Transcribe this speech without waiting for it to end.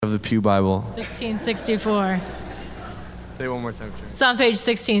of the Pew Bible. 1664. Say it one more time, Sharon. It's on page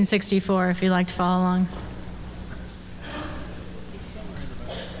 1664 if you'd like to follow along.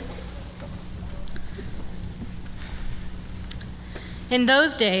 In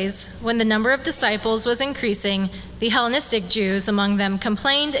those days, when the number of disciples was increasing, the Hellenistic Jews among them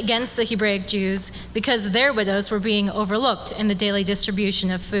complained against the Hebraic Jews because their widows were being overlooked in the daily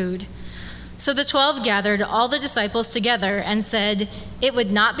distribution of food. So the 12 gathered all the disciples together and said, "It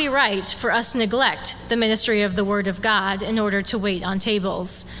would not be right for us to neglect the ministry of the Word of God in order to wait on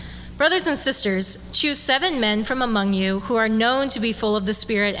tables. Brothers and sisters, choose 7 men from among you who are known to be full of the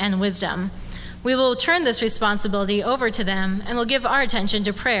Spirit and wisdom. We will turn this responsibility over to them and will give our attention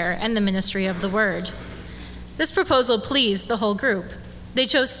to prayer and the ministry of the Word." This proposal pleased the whole group. They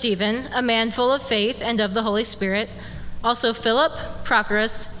chose Stephen, a man full of faith and of the Holy Spirit, also Philip,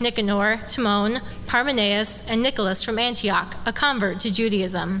 Prochorus, Nicanor, Timon, Parmenas, and Nicholas from Antioch, a convert to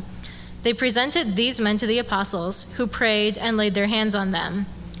Judaism. They presented these men to the apostles, who prayed and laid their hands on them.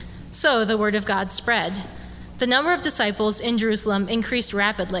 So the word of God spread. The number of disciples in Jerusalem increased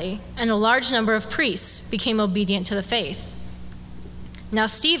rapidly, and a large number of priests became obedient to the faith. Now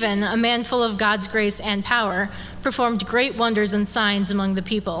Stephen, a man full of God's grace and power, performed great wonders and signs among the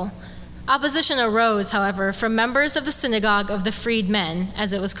people. Opposition arose, however, from members of the synagogue of the freedmen,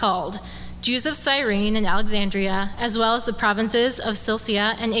 as it was called, Jews of Cyrene and Alexandria, as well as the provinces of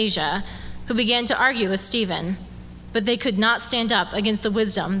Cilicia and Asia, who began to argue with Stephen. But they could not stand up against the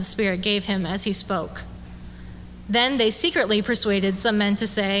wisdom the Spirit gave him as he spoke. Then they secretly persuaded some men to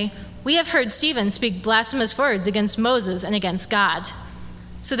say, "We have heard Stephen speak blasphemous words against Moses and against God."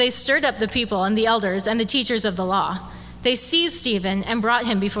 So they stirred up the people and the elders and the teachers of the law. They seized Stephen and brought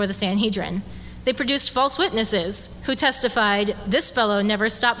him before the Sanhedrin. They produced false witnesses who testified, "This fellow never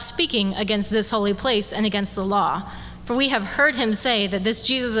stopped speaking against this holy place and against the law. For we have heard him say that this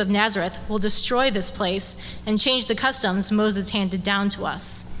Jesus of Nazareth will destroy this place and change the customs Moses handed down to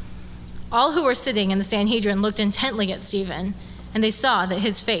us." All who were sitting in the Sanhedrin looked intently at Stephen, and they saw that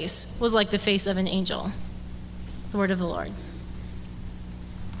his face was like the face of an angel. The word of the Lord.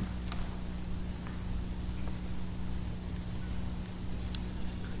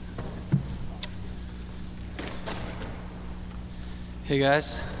 Hey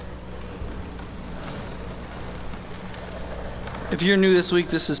guys. If you're new this week,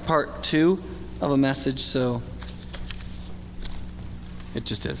 this is part 2 of a message, so it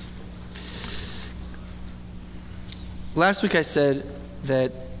just is. Last week I said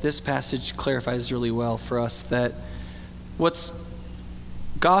that this passage clarifies really well for us that what's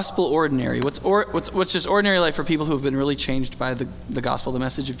gospel ordinary, what's just ordinary life for people who have been really changed by the gospel, the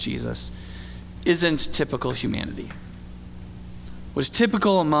message of Jesus, isn't typical humanity. What is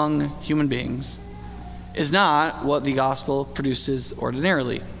typical among human beings is not what the gospel produces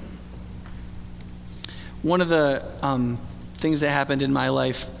ordinarily. One of the things that happened in my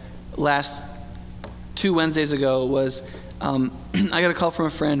life last 2 Wednesdays ago was I got a call from a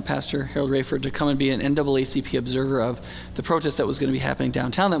friend, Pastor Harold Rayford, to come and be an NAACP observer of the protest that was going to be happening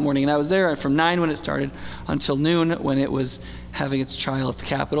downtown that morning. And I was there from 9 when it started until noon when it was having its trial at the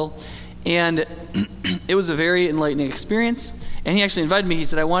Capitol. And it was a very enlightening experience. And he actually invited me. He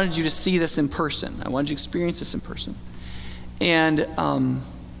said, "I wanted you to see this in person. I wanted you to experience this in person." And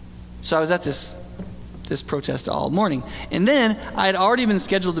so I was at this protest all morning. And then I had already been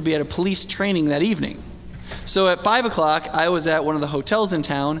scheduled to be at a police training that evening. So at 5 o'clock, I was at one of the hotels in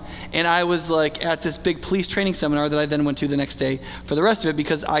town, and I was like at this big police training seminar that I then went to the next day for the rest of it,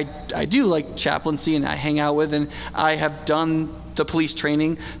 because I do like chaplaincy and I hang out with, and I have done the police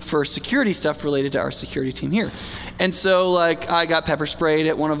training for security stuff related to our security team here. And so like I got pepper sprayed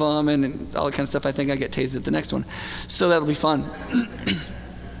at one of them and all that kind of stuff. I think I get tased at the next one. So that'll be fun.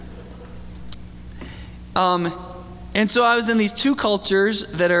 And so I was in these 2 cultures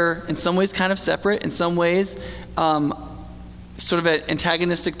that are in some ways kind of separate, in some ways sort of at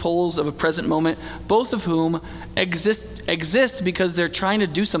antagonistic poles of a present moment, both of whom exist because they're trying to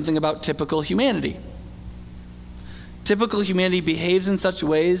do something about typical humanity. Typical humanity behaves in such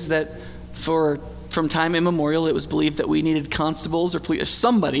ways that from time immemorial it was believed that we needed constables or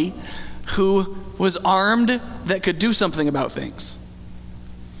somebody who was armed that could do something about things.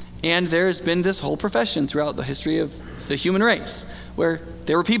 And there's been this whole profession throughout the history of the human race where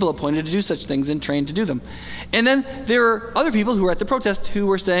there were people appointed to do such things and trained to do them. And then there were other people who were at the protest who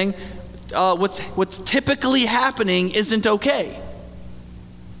were saying, what's typically happening isn't okay.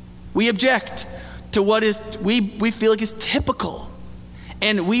 We object to what is we feel like is typical.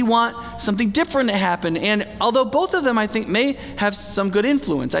 And we want something different to happen. And although both of them, I think, may have some good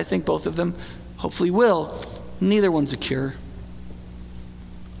influence, I think both of them hopefully will, neither one's a cure.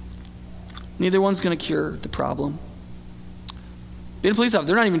 Neither one's going to cure the problem. Being a police officer,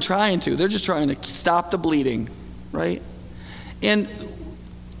 they're not even trying to. They're just trying to stop the bleeding, right? And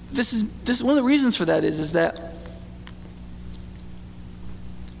this is one of the reasons for that is that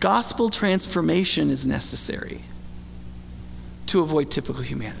gospel transformation is necessary to avoid typical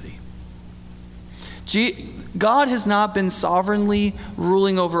humanity. God has not been sovereignly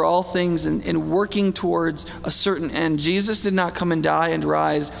ruling over all things and working towards a certain end. Jesus did not come and die and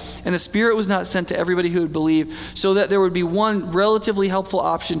rise, and the Spirit was not sent to everybody who would believe, so that there would be one relatively helpful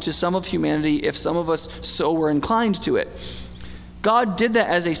option to some of humanity if some of us so were inclined to it. God did that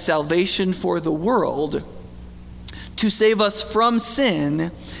as a salvation for the world, to save us from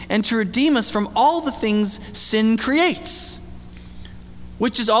sin and to redeem us from all the things sin creates.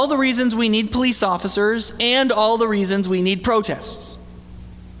 Which is all the reasons we need police officers and all the reasons we need protests.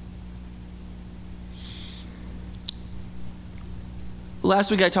 Last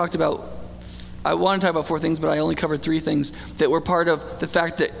week I want to talk about 4 things, but I only covered 3 things that were part of the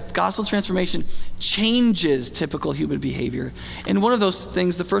fact that gospel transformation changes typical human behavior. And one of those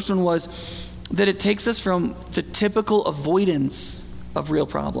things, the first one was that it takes us from the typical avoidance of real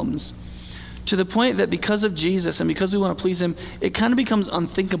problems to the point that because of Jesus and because we want to please him, it kind of becomes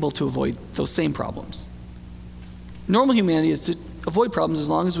unthinkable to avoid those same problems. Normal humanity is to avoid problems as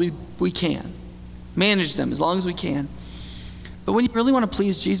long as we can, manage them as long as we can. But when you really want to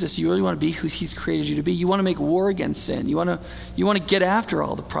please Jesus, you really want to be who he's created you to be. You want to make war against sin. You want to get after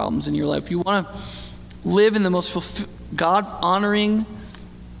all the problems in your life. You want to live in the most God-honoring,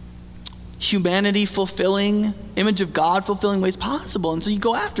 humanity-fulfilling, image of God-fulfilling ways possible. And so you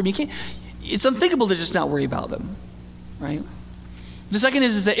go after them. It's unthinkable to just not worry about them, right? The second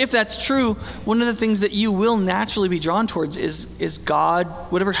is that if that's true, one of the things that you will naturally be drawn towards is God,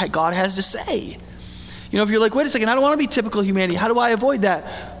 whatever God has to say. You know, if you're like, wait a second, I don't want to be typical humanity. How do I avoid that?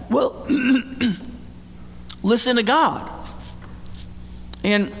 Well, listen to God.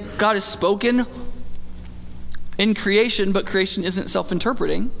 And God has spoken in creation, but creation isn't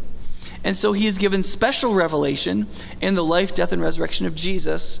self-interpreting. And so he has given special revelation in the life, death, and resurrection of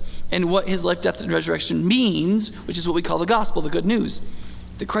Jesus and what his life, death, and resurrection means, which is what we call the gospel, the good news.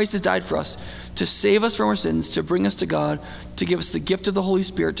 That Christ has died for us to save us from our sins, to bring us to God, to give us the gift of the Holy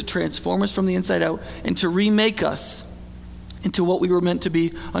Spirit, to transform us from the inside out, and to remake us into what we were meant to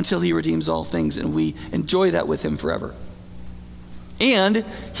be until he redeems all things, and we enjoy that with him forever. And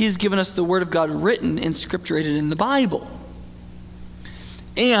he has given us the word of God written and scripturated in the Bible.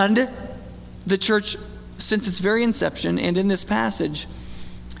 And the church, since its very inception and in this passage,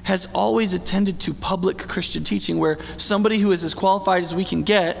 has always attended to public Christian teaching where somebody who is as qualified as we can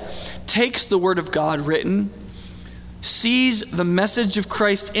get takes the word of God written, sees the message of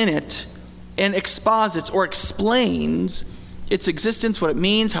Christ in it, and exposits or explains its existence, what it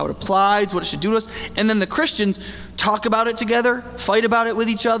means, how it applies, what it should do to us. And then the Christians talk about it together, fight about it with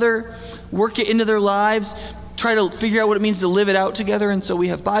each other, work it into their lives, try to figure out what it means to live it out together. And so we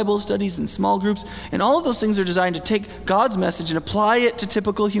have Bible studies and small groups, and all of those things are designed to take God's message and apply it to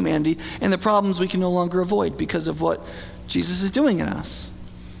typical humanity and the problems we can no longer avoid because of what Jesus is doing in us.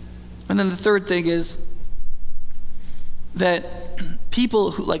 And then the third thing is that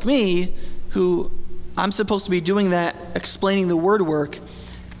people who, like me, who I'm supposed to be doing that, explaining the word work,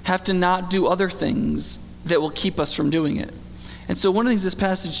 have to not do other things that will keep us from doing it. And so one of the things this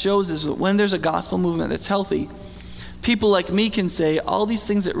passage shows is that when there's a gospel movement that's healthy, people like me can say all these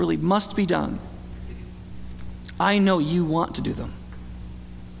things that really must be done. I know you want to do them.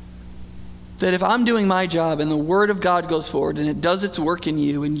 That if I'm doing my job and the word of God goes forward and it does its work in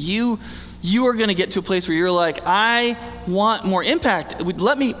you, and you are going to get to a place where you're like, I want more impact.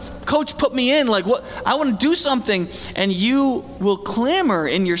 Let me, coach, put me in. Like, what? I want to do something. And you will clamor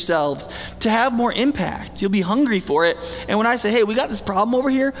in yourselves to have more impact. You'll be hungry for it. And when I say, hey, we got this problem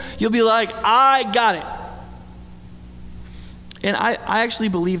over here, you'll be like, I got it. And I actually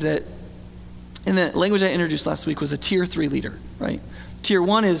believe that, in the language I introduced last week, was a tier 3 leader, right? Tier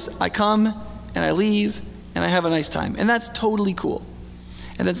 1 is I come and I leave and I have a nice time. And that's totally cool.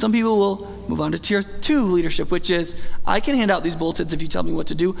 And then some people will move on to tier 2 leadership, which is I can hand out these bulletins if you tell me what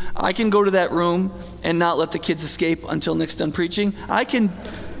to do. I can go to that room and not let the kids escape until Nick's done preaching. I can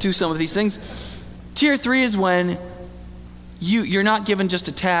do some of these things. Tier 3 is when you're not given just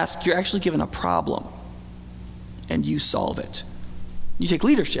a task, you're actually given a problem and you solve it. You take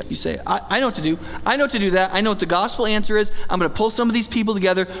leadership. You say, I know what to do. I know what to do that. I know what the gospel answer is. I'm going to pull some of these people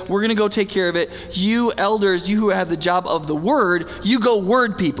together. We're going to go take care of it. You elders, you who have the job of the word, you go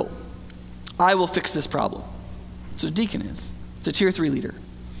word people. I will fix this problem. That's what a deacon is. It's a tier 3 leader.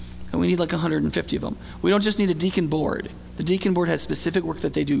 and we need like 150 of them. We don't just need a deacon board. The deacon board has specific work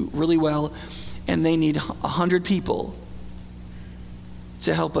that they do really well, and they need 100 people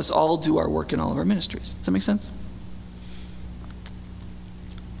to help us all do our work in all of our ministries. Does that make sense?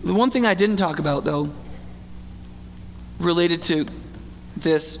 The one thing I didn't talk about, though, related to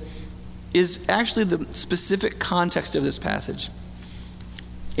this, is actually the specific context of this passage.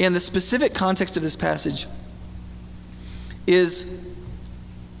 And the specific context of this passage is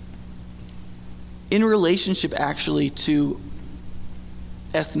in relationship actually to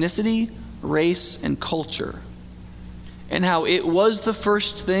ethnicity, race, and culture, and how it was the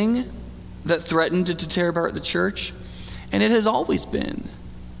first thing that threatened to tear apart the church, and it has always been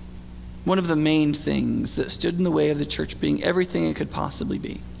one of the main things that stood in the way of the church being everything it could possibly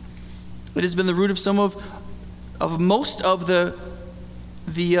be. It has been the root of some of most of the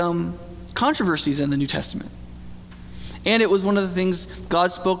controversies in the New Testament. And it was one of the things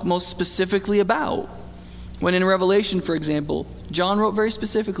God spoke most specifically about. When in Revelation, for example, John wrote very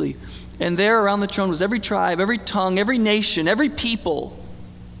specifically, and there around the throne was every tribe, every tongue, every nation, every people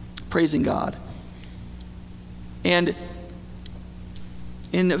praising God. And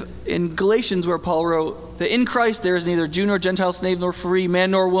in Galatians, where Paul wrote that in Christ there is neither Jew nor Gentile, slave nor free,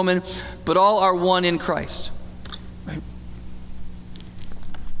 man nor woman, but all are one in Christ. Right?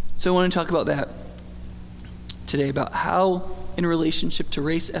 So I want to talk about that today, about how in relationship to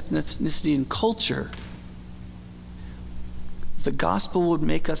race, ethnicity, and culture, the gospel would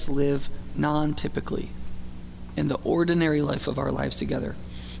make us live non-typically in the ordinary life of our lives together.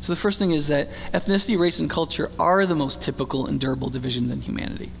 So the first thing is that ethnicity, race, and culture are the most typical and durable divisions in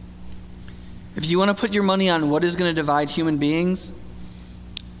humanity. If you want to put your money on what is going to divide human beings,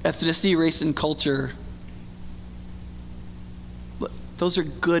 ethnicity, race, and culture, those are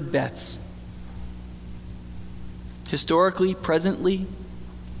good bets. Historically, presently,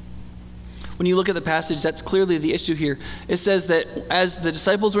 when you look at the passage, that's clearly the issue here. It says that as the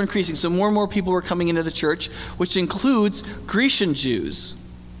disciples were increasing, so more and more people were coming into the church, which includes Grecian Jews.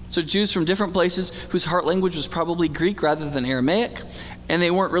 So Jews from different places whose heart language was probably Greek rather than Aramaic, and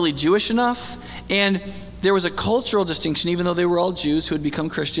they weren't really Jewish enough. And there was a cultural distinction, even though they were all Jews who had become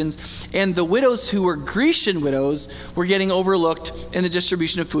Christians. And the widows who were Grecian widows were getting overlooked in the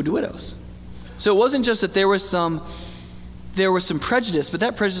distribution of food to widows. So it wasn't just that there was some prejudice, but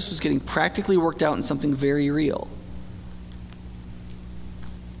that prejudice was getting practically worked out in something very real.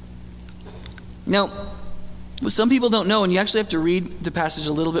 Now, what some people don't know, and you actually have to read the passage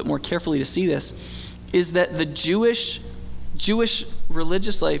a little bit more carefully to see this, is that the Jewish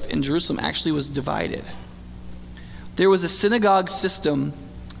religious life in Jerusalem actually was divided. There was a synagogue system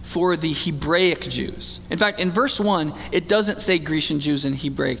for the Hebraic Jews. In fact, in verse 1, it doesn't say Grecian Jews and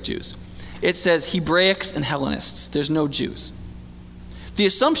Hebraic Jews. It says Hebraics and Hellenists. There's no Jews. The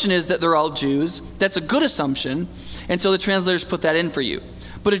assumption is that they're all Jews. That's a good assumption, and so the translators put that in for you.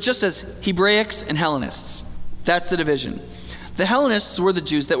 But it just says Hebraics and Hellenists. That's the division. The Hellenists were the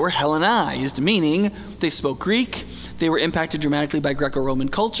Jews that were Hellenized, meaning they spoke Greek, they were impacted dramatically by Greco-Roman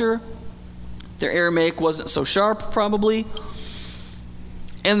culture, their Aramaic wasn't so sharp probably,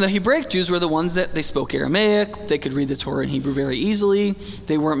 and the Hebraic Jews were the ones that they spoke Aramaic, they could read the Torah in Hebrew very easily,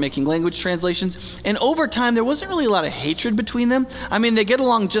 they weren't making language translations, and over time there wasn't really a lot of hatred between them. I mean, they get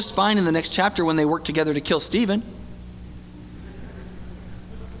along just fine in the next chapter when they work together to kill Stephen.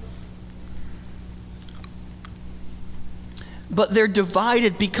 But they're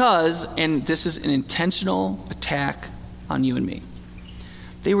divided because, and this is an intentional attack on you and me,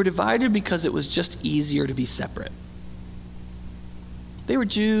 they were divided because it was just easier to be separate. They were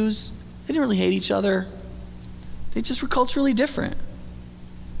Jews. They didn't really hate each other. They just were culturally different.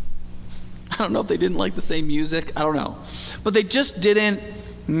 I don't know if they didn't like the same music. I don't know. But they just didn't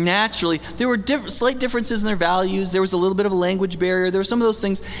naturally. There were slight differences in their values. There was a little bit of a language barrier. There were some of those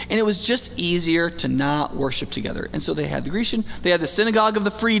things. And it was just easier to not worship together. And so they had the Grecian. They had the Synagogue of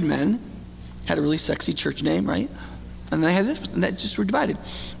the Freedmen. Had a really sexy church name, right? And they had this. And that just were divided.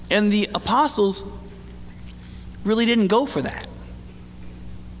 And the apostles really didn't go for that.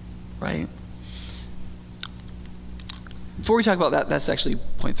 Right? Before we talk about that, that's actually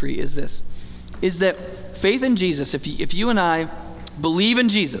point 3, is this. Is that faith in Jesus, if you and I believe in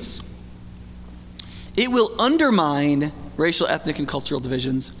Jesus, it will undermine racial, ethnic, and cultural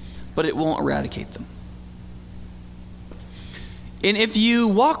divisions, but it won't eradicate them. And if you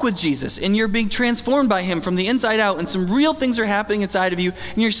walk with Jesus and you're being transformed by him from the inside out and some real things are happening inside of you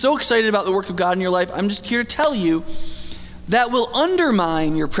and you're so excited about the work of God in your life, I'm just here to tell you that will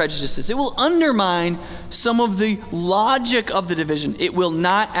undermine your prejudices. It will undermine some of the logic of the division. It will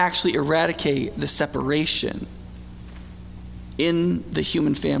not actually eradicate the separation in the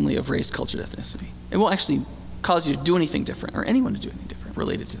human family of race, culture, and ethnicity. It won't actually cause you to do anything different or anyone to do anything different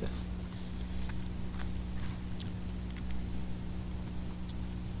related to this.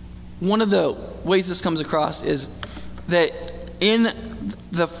 One of the ways this comes across is that in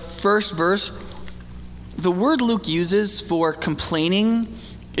the first verse, the word Luke uses for complaining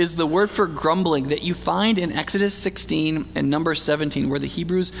is the word for grumbling that you find in Exodus 16 and Numbers 17, where the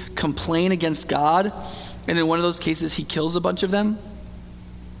Hebrews complain against God, and in one of those cases he kills a bunch of them.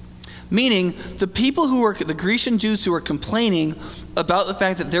 Meaning, the people the Grecian Jews who were complaining about the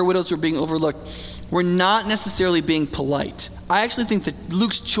fact that their widows were being overlooked were not necessarily being polite. I actually think that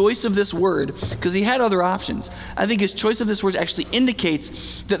Luke's choice of this word, because he had other options, I think his choice of this word actually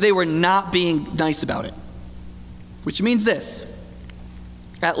indicates that they were not being nice about it. Which means this,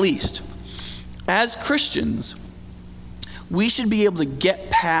 at least, as Christians, we should be able to get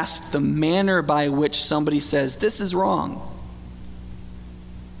past the manner by which somebody says, this is wrong,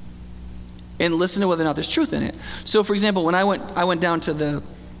 and listen to whether or not there's truth in it. So, for example, when I went down to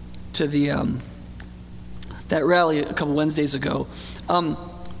that rally a couple Wednesdays ago,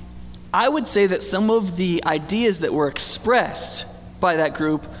 I would say that some of the ideas that were expressed by that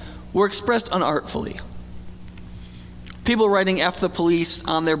group were expressed unartfully. People writing F the police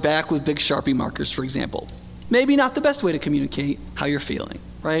on their back with big Sharpie markers, for example. Maybe not the best way to communicate how you're feeling,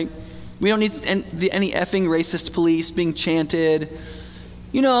 right? We don't need any effing racist police being chanted.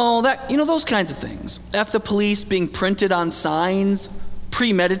 Those kinds of things. F the police being printed on signs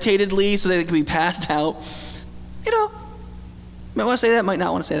premeditatedly so that they can be passed out. Might want to say that, might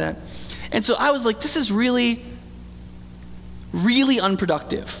not want to say that. And so I was like, this is really, really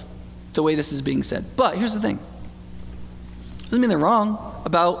unproductive, the way this is being said. But here's the thing. Doesn't mean they're wrong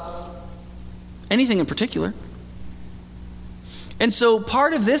about anything in particular. And so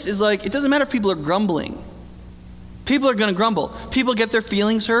part of this is like, it doesn't matter if people are grumbling. People are going to grumble. People get their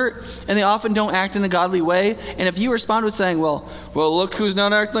feelings hurt, and they often don't act in a godly way. And if you respond with saying, well, look who's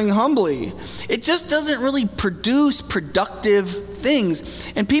not acting humbly, it just doesn't really produce productive things.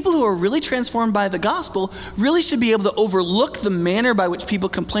 And people who are really transformed by the gospel really should be able to overlook the manner by which people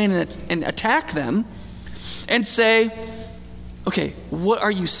complain and attack them and say, okay, what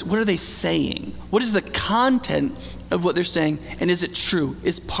are they saying? What is the content of what they're saying? And is it true?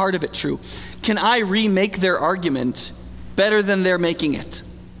 Is part of it true? Can I remake their argument better than they're making it?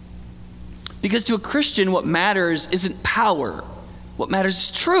 Because to a Christian, what matters isn't power. What matters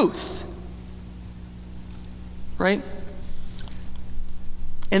is truth. Right?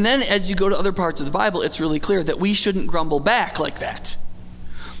 And then as you go to other parts of the Bible, it's really clear that we shouldn't grumble back like that.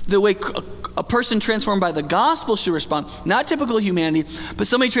 The way a person transformed by the gospel should respond, not typical humanity, but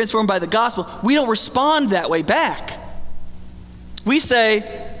somebody transformed by the gospel, we don't respond that way back. We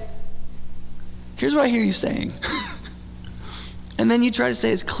say, here's what I hear you saying. And then you try to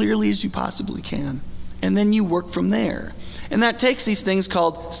say as clearly as you possibly can. And then you work from there. And that takes these things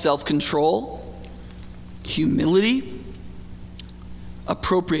called self-control, humility,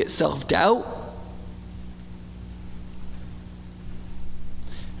 appropriate self-doubt,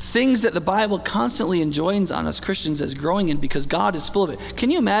 things that the Bible constantly enjoins on us Christians as growing in because God is full of it. Can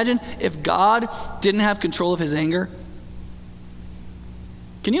you imagine if God didn't have control of his anger?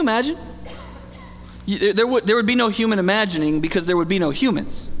 Can you imagine? There would be no human imagining because there would be no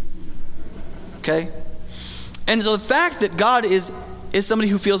humans. Okay? And so the fact that God is somebody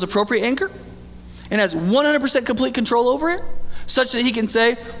who feels appropriate anger and has 100% complete control over it, such that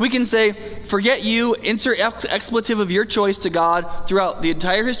we can say, forget you, insert expletive of your choice to God throughout the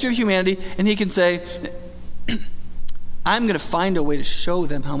entire history of humanity, and he can say, I'm going to find a way to show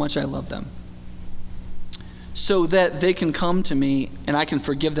them how much I love them so that they can come to me and I can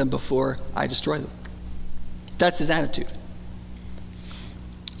forgive them before I destroy them. That's his attitude.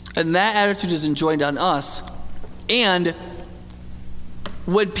 And that attitude is enjoined on us. And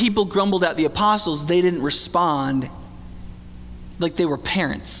when people grumbled at the apostles, they didn't respond like they were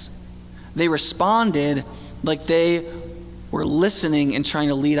parents. They responded like they were listening and trying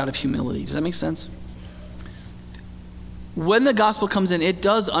to lead out of humility. Does that make sense? When the gospel comes in, it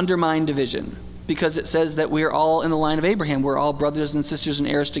does undermine division because it says that we're all in the line of Abraham. We're all brothers and sisters and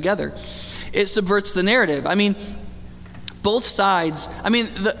heirs together. It subverts the narrative. I mean, both sides,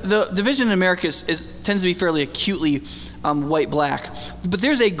 the division in America tends to be fairly acutely white-black, but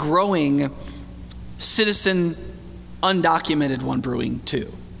there's a growing citizen undocumented one brewing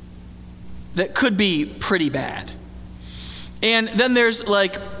too that could be pretty bad. And then there's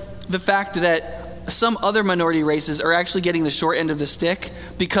like the fact that some other minority races are actually getting the short end of the stick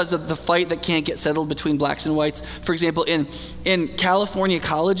because of the fight that can't get settled between blacks and whites. For example, in California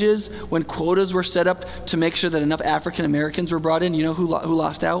colleges, when quotas were set up to make sure that enough African Americans were brought in, you know who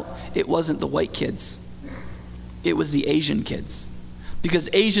lost out? It wasn't the white kids. It was the Asian kids. Because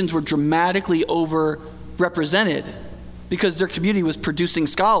Asians were dramatically overrepresented because their community was producing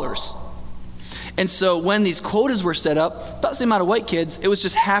scholars. And so when these quotas were set up, about the same amount of white kids, it was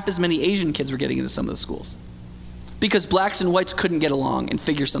just half as many Asian kids were getting into some of the schools. Because blacks and whites couldn't get along and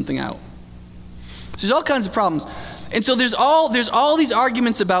figure something out. So there's all kinds of problems. And so there's all these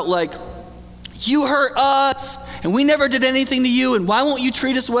arguments about like, you hurt us, and we never did anything to you, and why won't you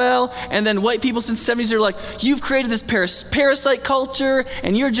treat us well? And then white people since the 70s are like, you've created this parasite culture,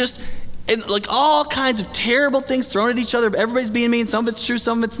 and you're just... And like all kinds of terrible things thrown at each other. Everybody's being mean. Some of it's true,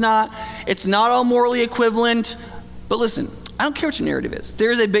 some of it's not. It's not all morally equivalent. But listen, I don't care what your narrative is.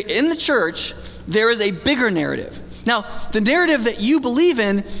 In the church, there is a bigger narrative. Now, the narrative that you believe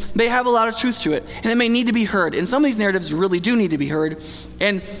in may have a lot of truth to it, and it may need to be heard. And some of these narratives really do need to be heard.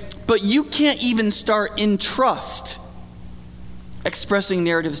 But you can't even start in trust expressing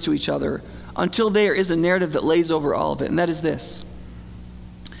narratives to each other until there is a narrative that lays over all of it, and that is this.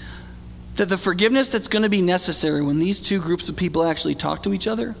 That the forgiveness that's going to be necessary when these two groups of people actually talk to each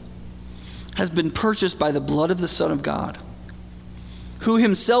other has been purchased by the blood of the Son of God, who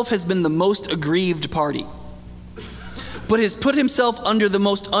himself has been the most aggrieved party, but has put himself under the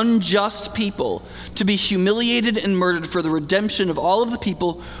most unjust people to be humiliated and murdered for the redemption of all of the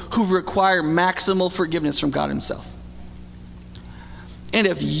people who require maximal forgiveness from God himself. And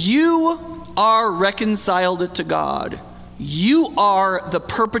if you are reconciled to God, you are the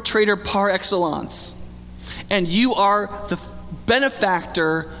perpetrator par excellence, and you are the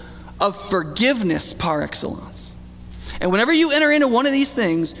benefactor of forgiveness par excellence. And whenever you enter into one of these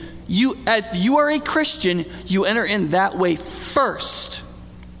things, if you are a Christian, you enter in that way first.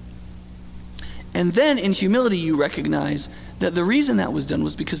 And then in humility, you recognize that the reason that was done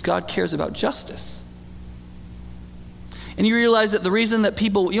was because God cares about justice. And you realize that the reason that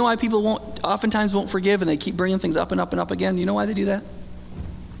people, you know why people oftentimes won't forgive and they keep bringing things up and up and up again? You know why they do that?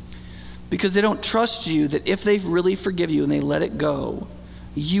 Because they don't trust you that if they really forgive you and they let it go,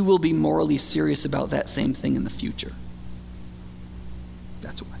 you will be morally serious about that same thing in the future.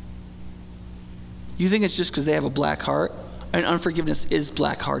 That's why. You think it's just because they have a black heart? And unforgiveness is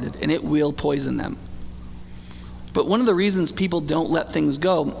black-hearted, and it will poison them. But one of the reasons people don't let things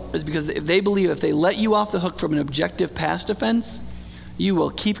go is because if they believe if they let you off the hook from an objective past offense, you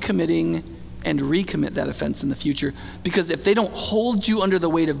will keep committing and recommit that offense in the future. Because if they don't hold you under the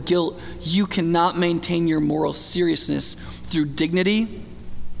weight of guilt, you cannot maintain your moral seriousness through dignity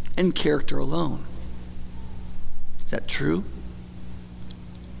and character alone. Is that true?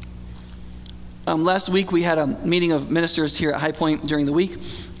 Last week we had a meeting of ministers here at High Point during the week,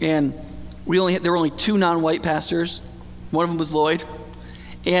 and there were only 2 non-white pastors. One of them was Lloyd.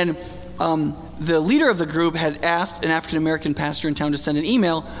 And the leader of the group had asked an African-American pastor in town to send an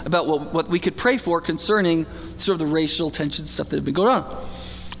email about what we could pray for concerning sort of the racial tension stuff that had been going on.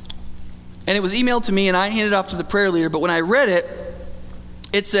 And it was emailed to me, and I handed it off to the prayer leader. But when I read it,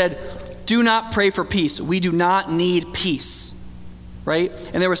 it said, "Do not pray for peace. We do not need peace." Right?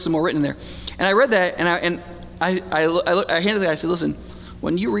 And there was some more written in there. And I read that, and I handed it. I said, "Listen,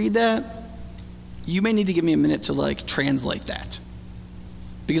 when you read that, you may need to give me a minute to translate that,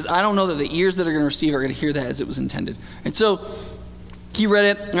 because I don't know that the ears that are going to receive are going to hear that as it was intended." And so he read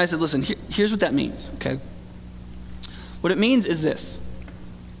it, and I said, "Listen, here's what that means, okay? What it means is this.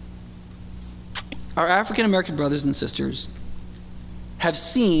 Our African-American brothers and sisters have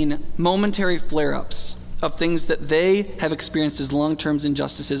seen momentary flare-ups of things that they have experienced as long-term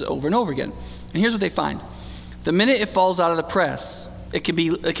injustices over and over again. And here's what they find. The minute it falls out of the press, it can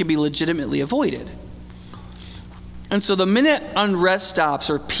be legitimately avoided. And so the minute unrest stops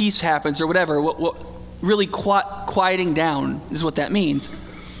or peace happens or whatever, what really quieting down is what that means,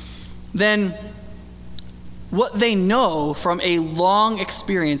 then what they know from a long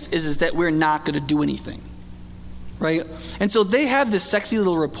experience is that we're not going to do anything, right? And so they have this sexy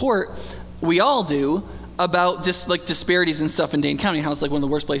little report, we all do, about just disparities and stuff in Dane County, how it's one of the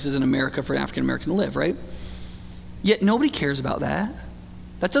worst places in America for an African American to live, right? Yet nobody cares about that.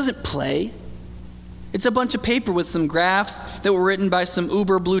 That doesn't play. It's a bunch of paper with some graphs that were written by some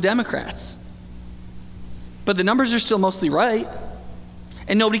uber blue Democrats. But the numbers are still mostly right,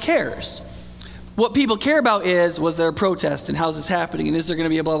 and nobody cares. What people care about was there a protest, and how's this happening, and is there going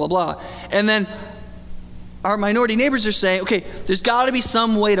to be a blah, blah, blah. And then our minority neighbors are saying, okay, there's got to be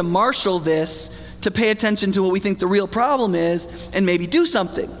some way to marshal this to pay attention to what we think the real problem is and maybe do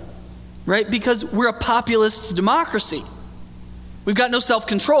something. right? Because we're a populist democracy. We've got no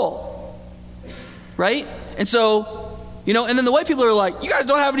self-control, right? And so, and then the white people are like, you guys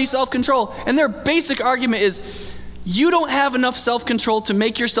don't have any self-control. And their basic argument is, you don't have enough self-control to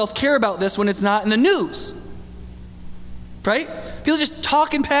make yourself care about this when it's not in the news, right? People just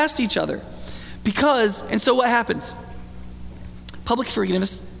talking past each other. And so what happens? Public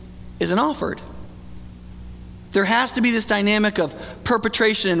forgiveness isn't offered. There has to be this dynamic of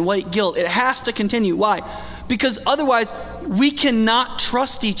perpetration and white guilt. It has to continue. Why? Because otherwise, we cannot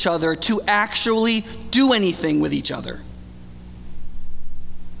trust each other to actually do anything with each other.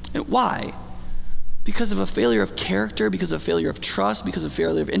 And why? Because of a failure of character, because of a failure of trust, because of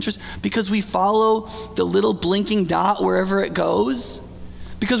failure of interest, because we follow the little blinking dot wherever it goes,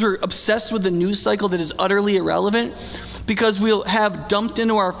 because we're obsessed with the news cycle that is utterly irrelevant, because we'll have dumped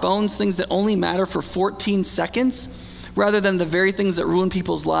into our phones things that only matter for 14 seconds rather than the very things that ruin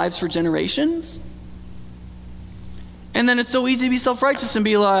people's lives for generations. And then it's so easy to be self-righteous and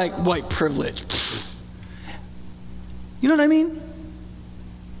be like, white privilege. Pfft. You know what I mean?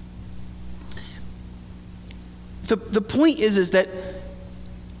 The point is that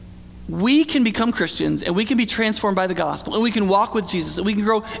we can become Christians and we can be transformed by the gospel and we can walk with Jesus and we can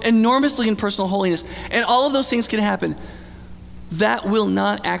grow enormously in personal holiness, and all of those things can happen. That will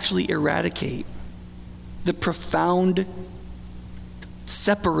not actually eradicate the profound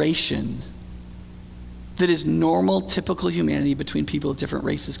separation that is normal, typical humanity between people of different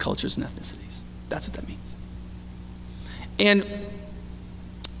races, cultures, and ethnicities. That's what that means. And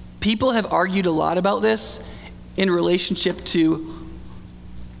people have argued a lot about this in relationship to,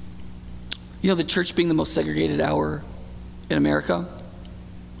 the church being the most segregated hour in America.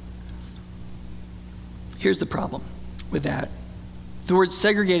 Here's the problem with that. The word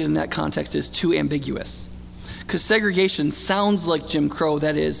segregated in that context is too ambiguous, because segregation sounds like Jim Crow,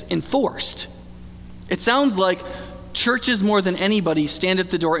 that is, enforced. It sounds like churches more than anybody stand at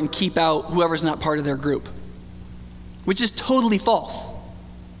the door and keep out whoever's not part of their group, which is totally false,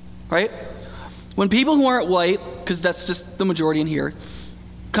 right? When people who aren't white, because that's just the majority in here,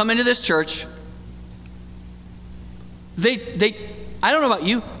 come into this church, they I don't know about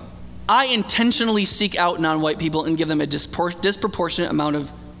you, I intentionally seek out non-white people and give them a disproportionate amount of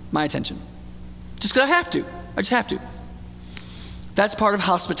my attention. Just because I have to. I just have to. That's part of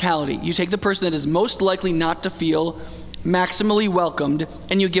hospitality. You take the person that is most likely not to feel maximally welcomed,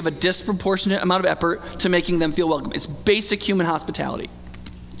 and you give a disproportionate amount of effort to making them feel welcome. It's basic human hospitality.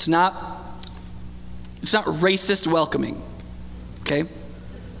 It's not racist welcoming, okay?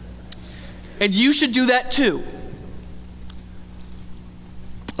 And you should do that too.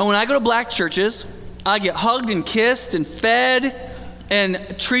 And when I go to black churches, I get hugged and kissed and fed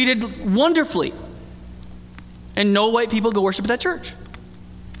and treated wonderfully. And no white people go worship at that church.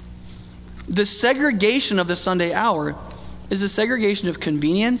 The segregation of the Sunday hour is a segregation of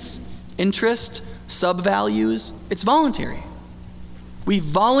convenience, interest, sub-values. It's voluntary. We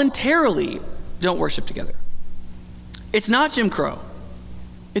voluntarily don't worship together. It's not Jim Crow.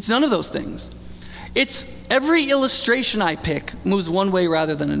 It's none of those things. It's every illustration I pick moves one way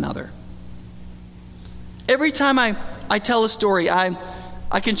rather than another. Every time I tell a story, I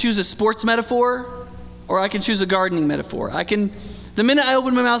can choose a sports metaphor or I can choose a gardening metaphor. The minute I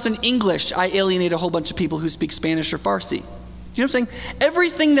open my mouth in English, I alienate a whole bunch of people who speak Spanish or Farsi. You know what I'm saying?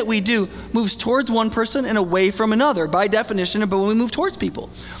 Everything that we do moves towards one person and away from another by definition, but when we move towards people.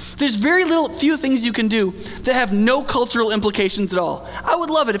 There's few things you can do that have no cultural implications at all. I would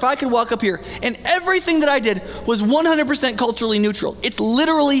love it if I could walk up here and everything that I did was 100% culturally neutral. It's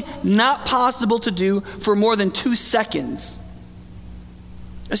literally not possible to do for more than 2 seconds.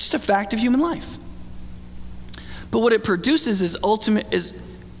 It's just a fact of human life. But what it produces is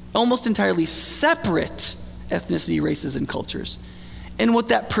almost entirely separate ethnicity, races, and cultures. And what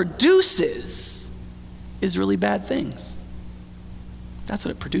that produces is really bad things. That's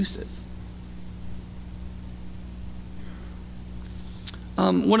what it produces.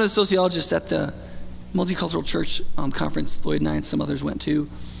 One of the sociologists at the Multicultural Church conference, Lloyd and I and some others went to,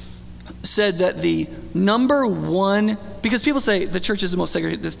 said that the number one, because people say the church is the most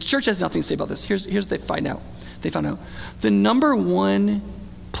segregated, the church has nothing to say about this. Here's what they found out. The number one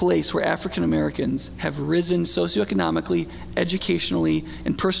place where African Americans have risen socioeconomically, educationally,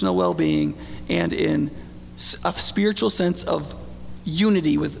 in personal well-being, and in a spiritual sense of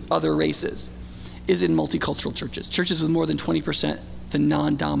unity with other races is in multicultural churches. Churches with more than 20% the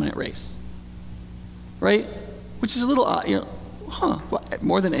non-dominant race. Right? Which is a little odd, What,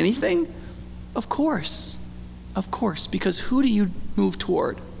 more than anything? Of course, because who do you move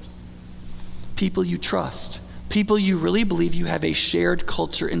toward? People you trust, People you really believe you have a shared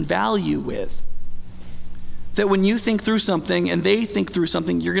culture and value with. That when you think through something and they think through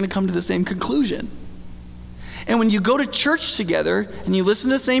something, you're going to come to the same conclusion. And when you go to church together and you listen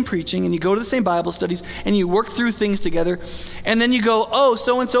to the same preaching and you go to the same Bible studies and you work through things together, and then you go, oh,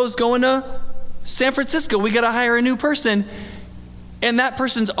 so-and-so is going to San Francisco. We got to hire a new person. And that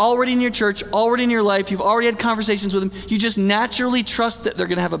person's already in your church, already in your life. You've already had conversations with them. You just naturally trust that they're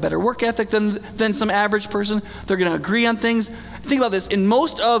going to have a better work ethic than some average person. They're going to agree on things. Think about this. In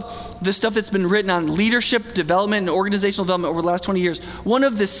most of the stuff that's been written on leadership development and organizational development over the last 20 years, one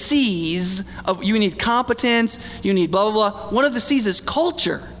of the C's of you need competence, you need blah, blah, blah. One of the C's is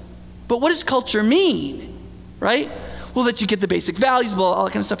culture. But what does culture mean, right? Well, that you get the basic values, blah, all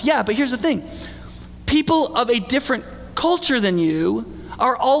that kind of stuff. Yeah, but here's the thing. People of a different culture than you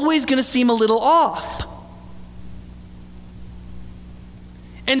are always going to seem a little off.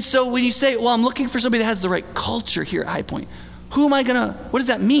 And so when you say, well, I'm looking for somebody that has the right culture here at High Point, what does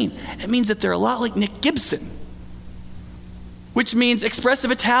that mean? It means that they're a lot like Nick Gibson, which means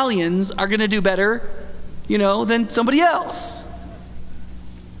expressive Italians are going to do better, than somebody else.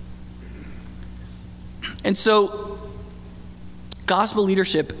 And so gospel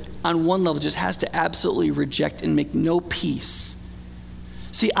leadership on one level just has to absolutely reject and make no peace.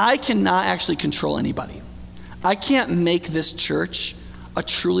 See, I cannot actually control anybody. I can't make this church a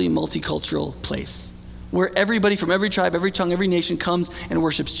truly multicultural place where everybody from every tribe, every tongue, every nation comes and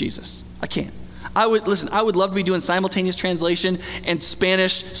worships Jesus. I can't. I would love to be doing simultaneous translation and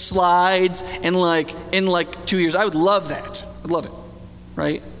Spanish slides in 2 years. I would love that. I'd love it,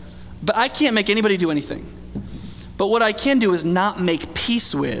 right? But I can't make anybody do anything. But what I can do is not make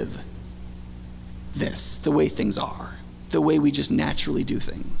peace with this, the way things are, the way we just naturally do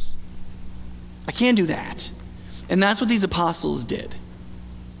things. I can do that. And that's what these apostles did.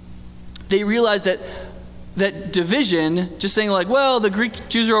 They realized that division, just saying well, the Greek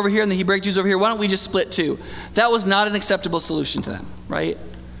Jews are over here and the Hebraic Jews are over here, why don't we just split too? That was not an acceptable solution to them, right?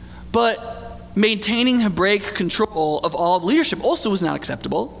 But maintaining Hebraic control of all the leadership also was not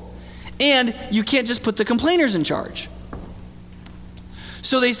acceptable. And you can't just put the complainers in charge.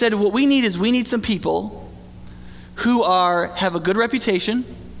 So they said, what we need some people who have a good reputation,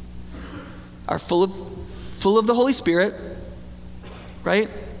 are full of the Holy Spirit, right?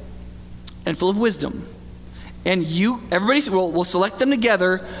 And full of wisdom. And we'll select them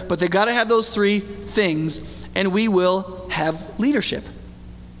together, but they got to have those three things, and we will have leadership.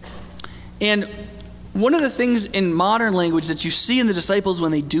 And one of the things in modern language that you see in the disciples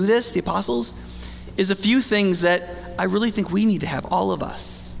when they do this, the apostles, is a few things that I really think we need to have, all of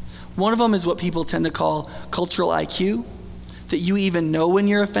us. One of them is what people tend to call cultural IQ, that you even know when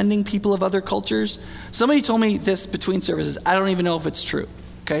you're offending people of other cultures. Somebody told me this between services. I don't even know if it's true,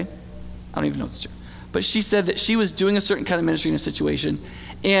 okay? I don't even know if it's true. But she said that she was doing a certain kind of ministry in a situation,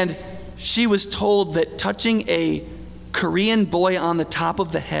 and she was told that touching a Korean boy on the top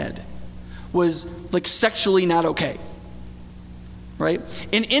of the head was sexually not okay, right?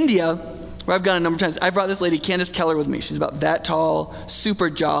 In India, where I've gone a number of times, I brought this lady, Candace Keller, with me. She's about that tall, super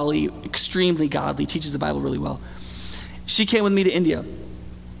jolly, extremely godly, teaches the Bible really well. She came with me to India.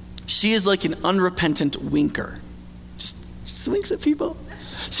 She is like an unrepentant winker. Just winks at people.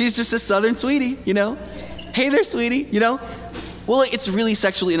 She's just a southern sweetie, Hey there, sweetie, Well, it's really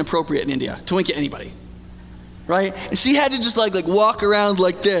sexually inappropriate in India to wink at anybody, right? And she had to just walk around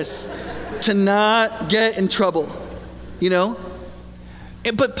like this to not get in trouble,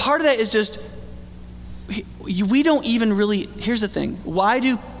 But part of that is just, we don't even really, here's the thing.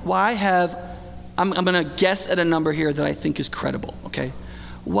 I'm going to guess at a number here that I think is credible, okay?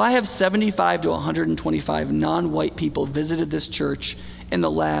 Why have 75 to 125 non-white people visited this church in the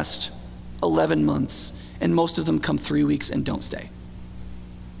last 11 months, and most of them come 3 weeks and don't stay?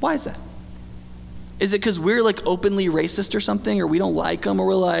 Why is that? Is it because we're openly racist or something, or we don't like them, or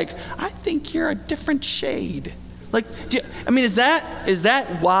we're I think you're a different shade? Is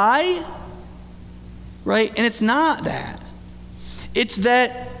that why? Right? And it's not that. It's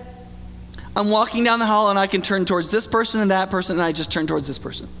that I'm walking down the hall and I can turn towards this person and that person, and I just turn towards this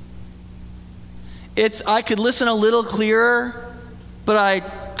person. It's I could listen a little clearer, but I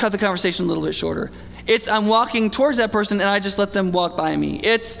cut the conversation a little bit shorter. It's I'm walking towards that person and I just let them walk by me.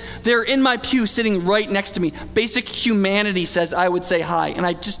 It's they're in my pew sitting right next to me. Basic humanity says I would say hi, and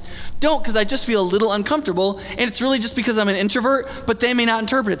I just don't, because I just feel a little uncomfortable, and it's really just because I'm an introvert, but they may not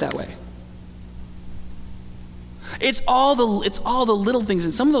interpret it that way. It's all the little things,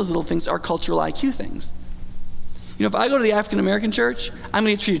 and some of those little things are cultural IQ things. If I go to the African American church, I'm going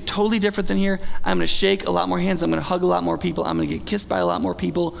to get treated totally different than here. I'm going to shake a lot more hands. I'm going to hug a lot more people. I'm going to get kissed by a lot more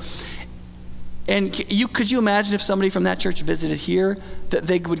people. And could you imagine if somebody from that church visited here, that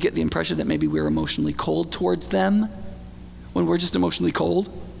they would get the impression that maybe we're emotionally cold towards them when we're just emotionally cold?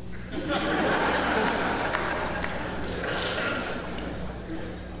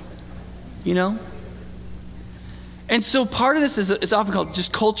 You know? And so part of this is often called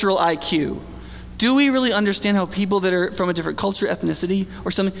just cultural IQ. Do we really understand how people that are from a different culture, ethnicity, or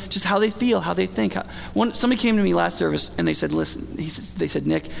something, just how they feel, how they think? Somebody came to me last service and they said, listen, they said,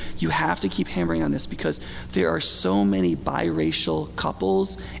 Nick, you have to keep hammering on this because there are so many biracial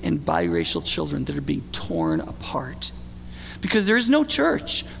couples and biracial children that are being torn apart. Because there is no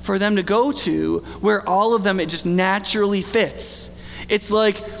church for them to go to where all of them, it just naturally fits. It's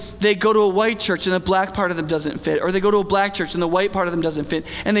like they go to a white church and the black part of them doesn't fit, or they go to a black church and the white part of them doesn't fit,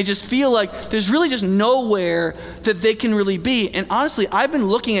 and they just feel like there's really just nowhere that they can really be. And honestly, I've been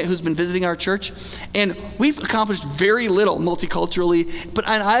looking at who's been visiting our church, and we've accomplished very little multiculturally, but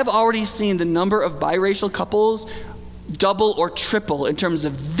I've already seen the number of biracial couples double or triple in terms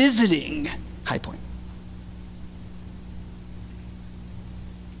of visiting High Point.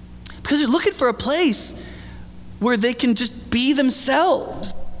 Because they're looking for a place where they can just be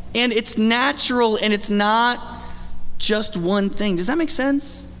themselves. And it's natural and it's not just one thing. Does that make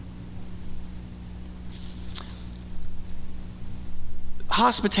sense?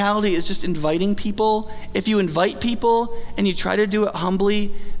 Hospitality is just inviting people. If you invite people and you try to do it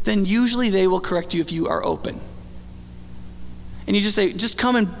humbly, then usually they will correct you if you are open. And you just say, just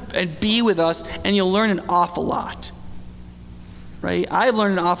come and be with us, and you'll learn an awful lot. Right? I've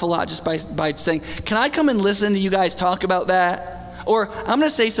learned an awful lot just by saying, can I come and listen to you guys talk about that? Or I'm going to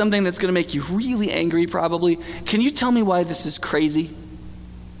say something that's going to make you really angry probably. Can you tell me why this is crazy?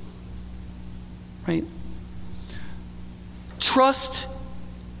 Right? Trust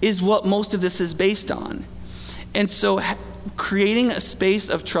is what most of this is based on. And so creating a space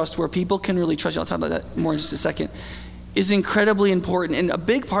of trust where people can really trust you, I'll talk about that more in just a second, is incredibly important. And a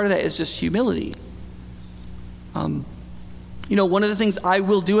big part of that is just humility. One of the things I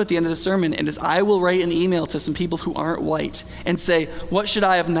will do at the end of the sermon is I will write an email to some people who aren't white and say, what should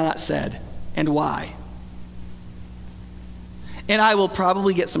I have not said and why? And I will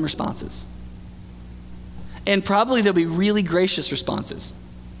probably get some responses. And probably there'll be really gracious responses.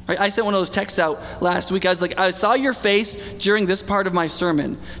 Right? I sent one of those texts out last week. I was like, I saw your face during this part of my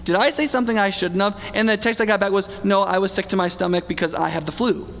sermon. Did I say something I shouldn't have? And the text I got back was, no, I was sick to my stomach because I have the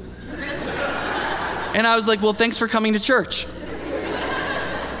flu. And I was like, well, thanks for coming to church.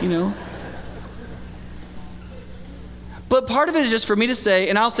 But part of it is just for me to say,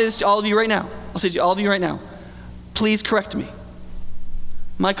 and I'll say this to all of you right now. Please correct me.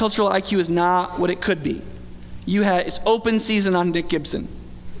 My cultural IQ is not what it could be. It's open season on Nick Gibson.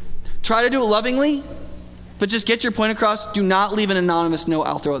 Try to do it lovingly, but just get your point across. Do not leave an anonymous note.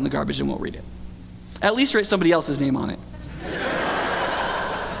 I'll throw it in the garbage and won't read it. At least write somebody else's name on it.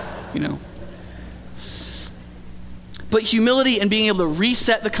 But humility and being able to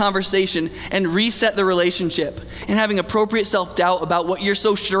reset the conversation and reset the relationship and having appropriate self-doubt about what you're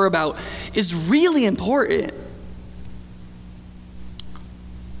so sure about is really important.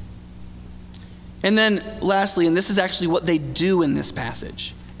 And then lastly, and this is actually what they do in this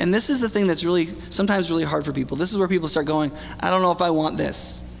passage, and this is the thing that's really sometimes really hard for people. This is where people start going, I don't know if I want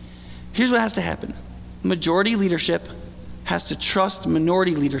this. Here's what has to happen. Majority leadership has to trust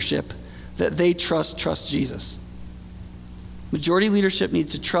minority leadership that they trust Jesus. Majority leadership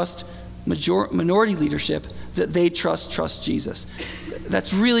needs to trust minority leadership that they trust Jesus.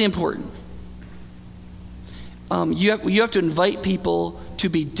 That's really important. You have to invite people to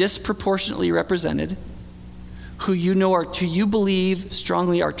be disproportionately represented, who you believe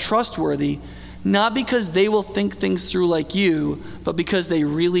strongly are trustworthy, not because they will think things through like you, but because they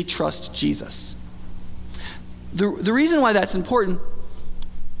really trust Jesus. The reason why that's important,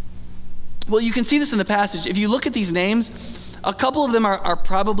 well, you can see this in the passage. If you look at these names, a couple of them are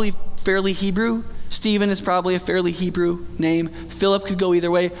probably fairly Hebrew. Stephen is probably a fairly Hebrew name. Philip could go either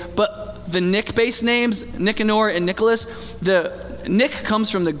way. But the Nick-based names, Nicanor and Nicholas, the Nick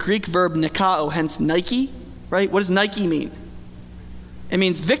comes from the Greek verb nikao, hence Nike, right? What does Nike mean? It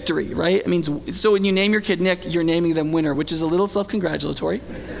means victory, right? It means, so when you name your kid Nick, you're naming them winner, which is a little self-congratulatory,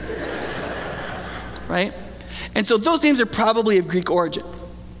 right? And so those names are probably of Greek origin.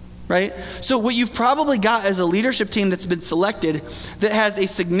 Right? So what you've probably got is a leadership team that's been selected that has a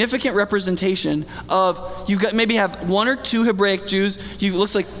significant representation of, maybe have one or two Hebraic Jews,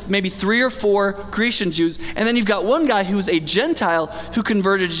 looks like maybe 3 or 4 Grecian Jews, and then you've got one guy who's a Gentile who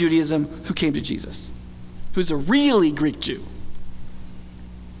converted to Judaism, who came to Jesus, who's a really Greek Jew.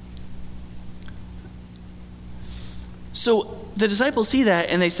 So the disciples see that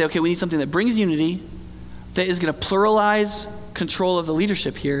and they say, okay, we need something that brings unity, that is going to pluralize control of the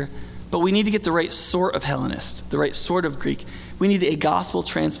leadership here, but we need to get the right sort of Hellenist, the right sort of Greek. We need a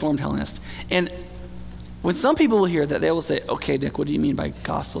gospel-transformed Hellenist. And when some people will hear that, they will say, okay, Nick, what do you mean by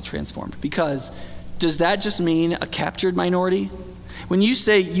gospel-transformed? Because does that just mean a captured minority? When you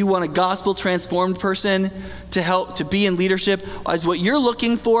say you want a gospel-transformed person to help to be in leadership, is what you're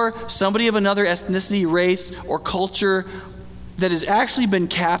looking for somebody of another ethnicity, race, or culture that has actually been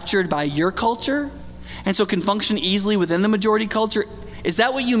captured by your culture and so can function easily within the majority culture? Is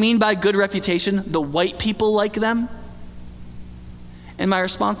that what you mean by good reputation? The white people like them? And my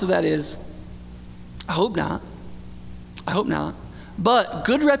response to that is, I hope not. I hope not. But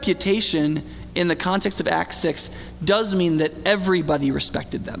good reputation in the context of Acts 6 does mean that everybody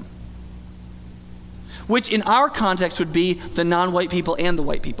respected them. Which in our context would be the non-white people and the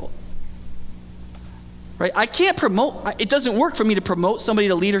white people. Right? I can't promote, it doesn't work for me to promote somebody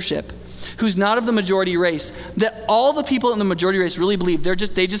to leadership who's not of the majority race, that all the people in the majority race really believe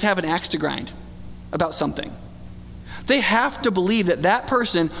they just have an axe to grind about something. They have to believe that that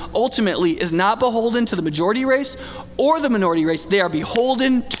person ultimately is not beholden to the majority race or the minority race. They are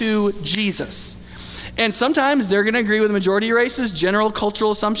beholden to Jesus. And sometimes they're going to agree with the majority race's general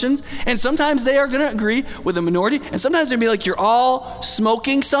cultural assumptions, and sometimes they are going to agree with the minority, and sometimes they're going to be like, you're all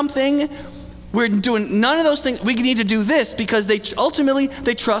smoking something. We're doing none of those things. We need to do this because they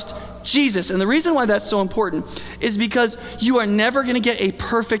trust Jesus. And the reason why that's so important is because you are never going to get a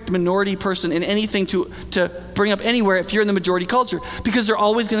perfect minority person in anything to bring up anywhere if you're in the majority culture, because they're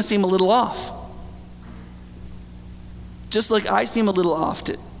always going to seem a little off. Just like I seem a little off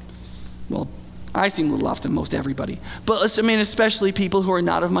I seem a little off to most everybody. But especially people who are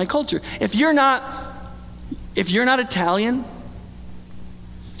not of my culture. If you're not Italian,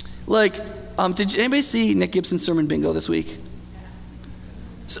 did anybody see Nick Gibson's sermon bingo this week?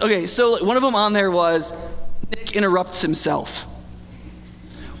 Okay, so one of them on there was Nick interrupts himself,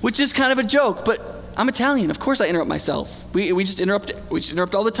 which is kind of a joke, but I'm Italian. Of course I interrupt myself. We just interrupt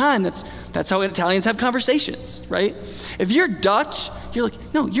all the time. That's how Italians have conversations, right? If you're Dutch, you're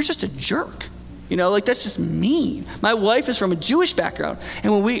like, no, you're just a jerk. That's just mean. My wife is from a Jewish background,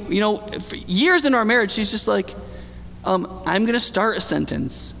 and when we, for years into our marriage, she's just like, I'm going to start a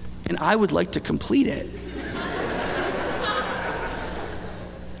sentence, and I would like to complete it.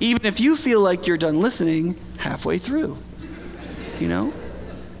 Even if you feel like you're done listening halfway through,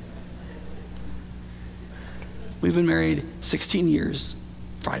 We've been married 16 years,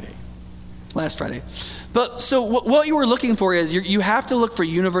 last Friday. But so what you were looking for is you have to look for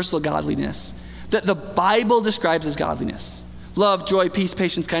universal godliness that the Bible describes as godliness. Love, joy, peace,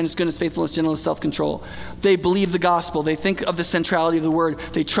 patience, kindness, goodness, faithfulness, gentleness, self-control. They believe the gospel. They think of the centrality of the word.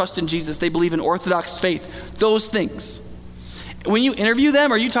 They trust in Jesus. They believe in orthodox faith. Those things. When you interview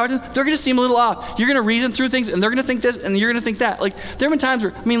them or you talk to them, they're going to seem a little off. You're going to reason through things, and they're going to think this, and you're going to think that. There have been times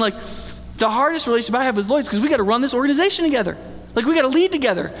where, the hardest relationship I have with Lloyd's because we got to run this organization together. We got to lead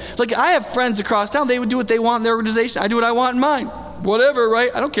together. I have friends across town. They would do what they want in their organization. I do what I want in mine. Whatever,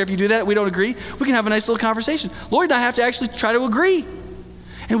 right? I don't care if you do that. We don't agree. We can have a nice little conversation. Lloyd and I have to actually try to agree.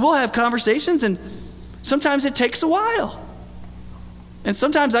 And we'll have conversations, and sometimes it takes a while. And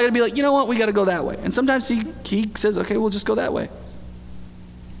sometimes I got to be like, you know what? We got to go that way. And sometimes he says, okay, we'll just go that way.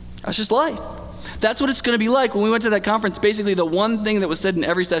 That's just life. That's what it's going to be like. When we went to that conference, basically the one thing that was said in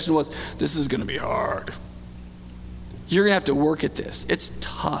every session was, this is going to be hard. You're going to have to work at this. It's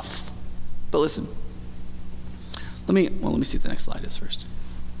tough. But listen, let me see what the next slide is first.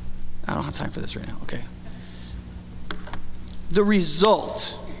 I don't have time for this right now, okay? The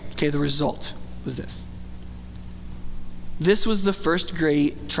result was this. This was the first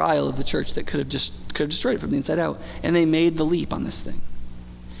great trial of the church that could have destroyed it from the inside out. And they made the leap on this thing.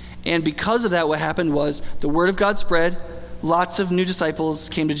 And because of that, what happened was the word of God spread. Lots of new disciples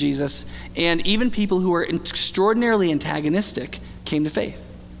came to Jesus. And even people who were extraordinarily antagonistic came to faith.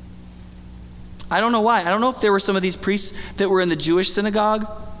 I don't know why. I don't know if there were some of these priests that were in the Jewish synagogue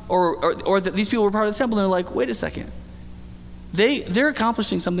or that these people were part of the temple. And they're like, wait a second. They're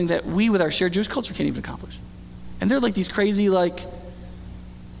accomplishing something that we with our shared Jewish culture can't even accomplish. And they're like these crazy,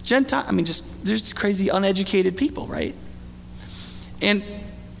 Gentile, they're just crazy, uneducated people, right? And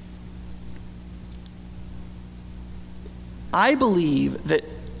I believe that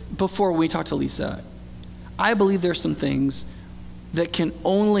before we talk to Lisa, I believe there's some things that can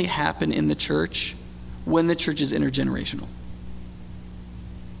only happen in the church when the church is intergenerational.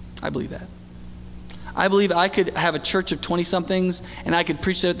 I believe that. I believe I could have a church of 20-somethings and I could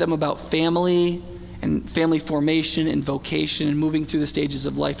preach to them about family and family formation and vocation and moving through the stages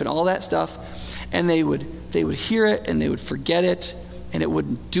of life and all that stuff. And they would hear it and they would forget it and it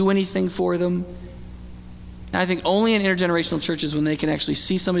wouldn't do anything for them. And I think only in intergenerational churches, when they can actually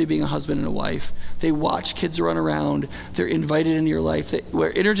see somebody being a husband and a wife, they watch kids run around, they're invited into your life, where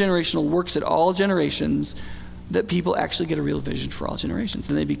intergenerational works at all generations, that people actually get a real vision for all generations.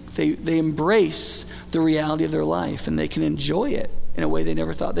 And they embrace the reality of their life, and they can enjoy it in a way they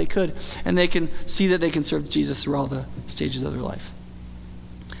never thought they could. And they can see that they can serve Jesus through all the stages of their life.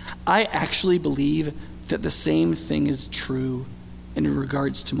 I actually believe that the same thing is true in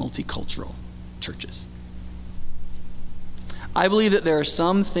regards to multicultural churches. I believe that there are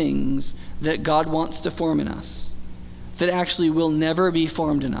some things that God wants to form in us that actually will never be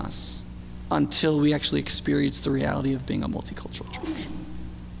formed in us until we actually experience the reality of being a multicultural church.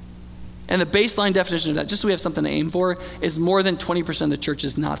 And the baseline definition of that, just so we have something to aim for, is more than 20% of the church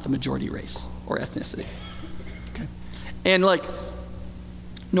is not the majority race or ethnicity. Okay? And like,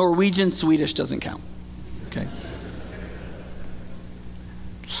 Norwegian, Swedish doesn't count. Okay?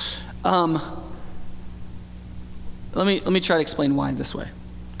 Let me try to explain why this way.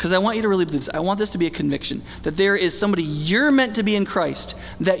 Because I want you to really believe this. I want this to be a conviction that there is somebody you're meant to be in Christ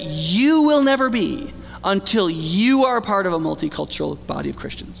that you will never be until you are a part of a multicultural body of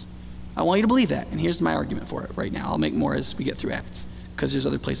Christians. I want you to believe that. And here's my argument for it right now. I'll make more as we get through Acts, because there's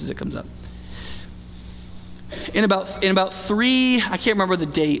other places it comes up. In about 3, I can't remember the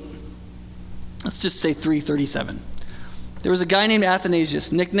date. Let's just say 337. There was a guy named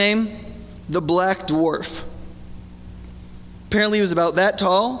Athanasius, nickname the Black Dwarf. Apparently he was about that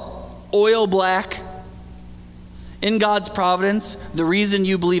tall, oil black. In God's providence, the reason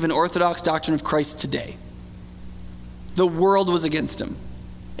you believe in Orthodox doctrine of Christ today. The world was against him.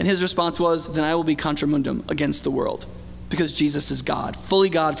 And his response was, then I will be contra mundum, against the world. Because Jesus is God, fully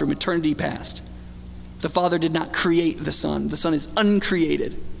God from eternity past. The Father did not create the Son. The Son is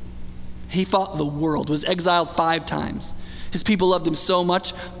uncreated. He fought the world, was exiled 5 times. His people loved him so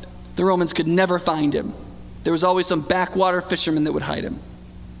much, the Romans could never find him. There was always some backwater fisherman that would hide him.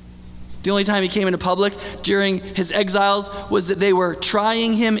 The only time he came into public during his exiles was that they were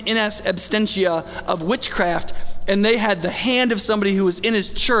trying him in absentia of witchcraft, and they had the hand of somebody who was in his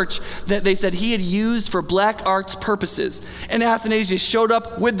church that they said he had used for black arts purposes. And Athanasius showed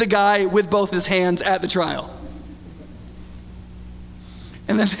up with the guy with both his hands at the trial.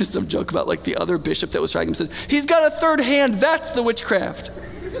 And then there's some joke about like the other bishop that was trying him said, he's got a third hand, that's the witchcraft.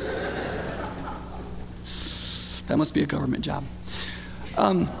 That must be a government job.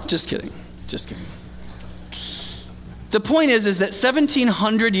 Just kidding. The point is that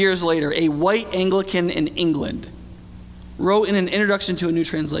 1,700 years later, a white Anglican in England wrote in an introduction to a new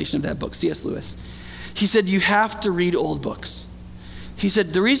translation of that book, C.S. Lewis. He said, you have to read old books. He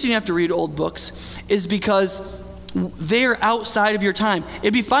said, the reason you have to read old books is because they're outside of your time.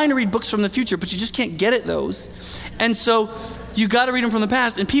 It'd be fine to read books from the future, but you just can't get at those. And so you got to read them from the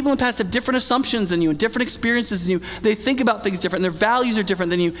past. And people in the past have different assumptions than you and different experiences than you. They think about things different. Their values are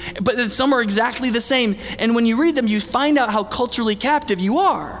different than you. But then some are exactly the same. And when you read them, you find out how culturally captive you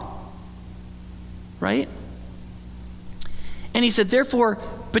are. Right? And he said, therefore,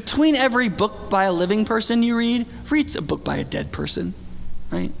 between every book by a living person you read a book by a dead person.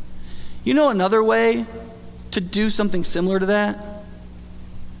 Right? You know another way to do something similar to that?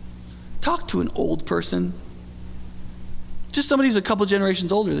 Talk to an old person. Just somebody who's a couple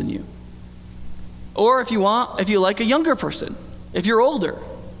generations older than you. Or if you like a younger person, if you're older.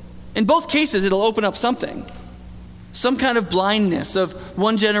 In both cases, it'll open up something. Some kind of blindness of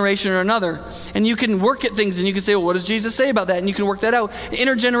one generation or another. And you can work at things and you can say, well, what does Jesus say about that? And you can work that out.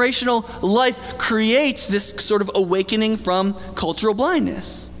 Intergenerational life creates this sort of awakening from cultural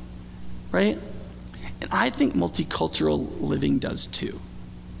blindness. Right? And I think multicultural living does too.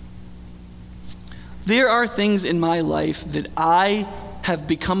 There are things in my life that I have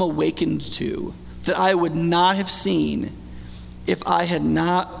become awakened to that I would not have seen if I had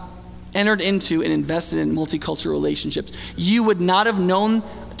not entered into and invested in multicultural relationships. You would not have known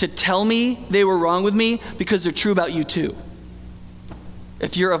to tell me they were wrong with me because they're true about you too.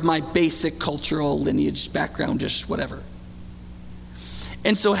 If you're of my basic cultural lineage, background, just whatever.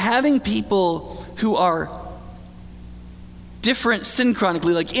 And so having people who are different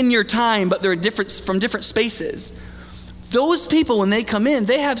synchronically, like in your time, but they're different from different spaces. Those people, when they come in,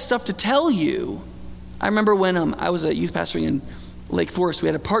 they have stuff to tell you. I remember when I was a youth pastor in Lake Forest, we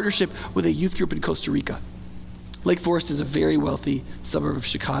had a partnership with a youth group in Costa Rica. Lake Forest is a very wealthy suburb of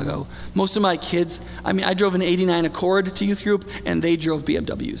Chicago. Most of my kids, I drove an 89 Accord to youth group, and they drove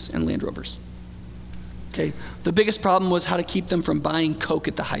BMWs and Land Rovers. Okay, the biggest problem was how to keep them from buying Coke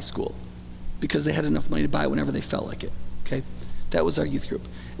at the high school. because they had enough money to buy it whenever they felt like it, okay? That was our youth group.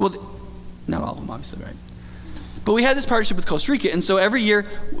 Well, not all of them, obviously, right? But we had this partnership with Costa Rica, and so every year,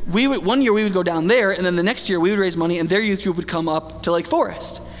 one year we would go down there, and then the next year we would raise money, and their youth group would come up to Lake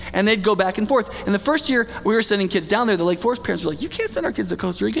Forest. And they'd go back and forth. And the first year we were sending kids down there, the Lake Forest parents were like, you can't send our kids to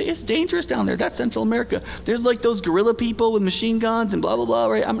Costa Rica. It's dangerous down there. That's Central America. There's like those guerrilla people with machine guns and blah, blah, blah,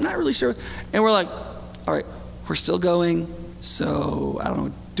 right? I'm not really sure. And we're like, all right, we're still going, so I don't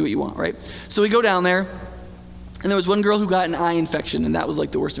know, do what you want, right? So we go down there, and there was one girl who got an eye infection, and that was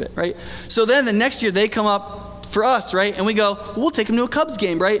like the worst of it, right? So then the next year they come up for us, right? And we go, well, we'll take them to a Cubs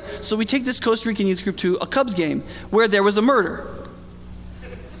game, right? So we take this Costa Rican youth group to a Cubs game where there was a murder.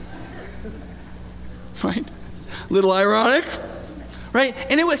 Right? Little ironic, right?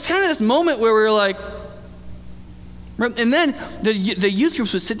 And it was kind of this moment where we were like, and then the youth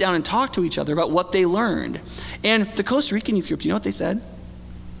groups would sit down and talk to each other about what they learned. And the Costa Rican youth group, do you know what they said?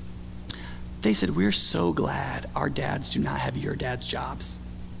 They said, we're so glad our dads do not have your dad's jobs.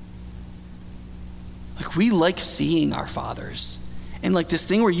 Like, we like seeing our fathers. And like this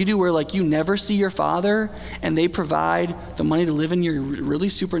thing where you do where like you never see your father and they provide the money to live in your really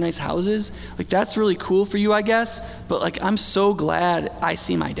super nice houses, like that's really cool for you, I guess. But like, I'm so glad I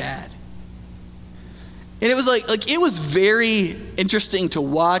see my dad. And it was like it was very interesting to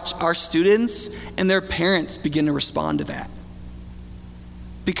watch our students and their parents begin to respond to that.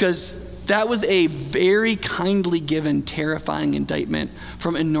 Because that was a very kindly given, terrifying indictment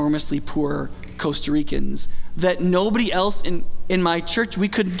from enormously poor Costa Ricans that nobody else in my church, we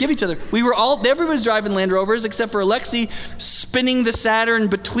couldn't give each other. Everybody was driving Land Rovers except for Alexi spinning the Saturn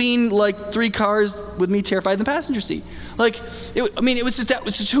between like 3 cars with me terrified in the passenger seat. Like, it was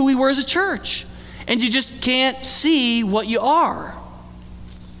just who we were as a church. And you just can't see what you are.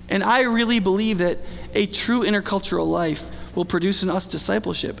 And I really believe that a true intercultural life will produce in us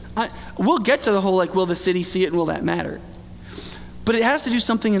discipleship. We'll get to the whole like, will the city see it and will that matter? But it has to do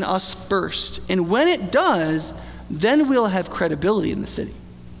something in us first. And when it does, then we'll have credibility in the city.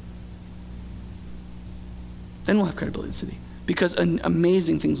 Then we'll have credibility in the city. Because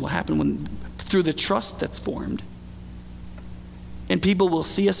amazing things will happen through the trust that's formed. And people will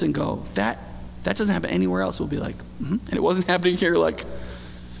see us and go, that doesn't happen anywhere else. We'll be like, mm-hmm. And it wasn't happening here like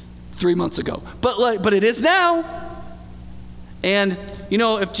 3 months ago. But it is now. And,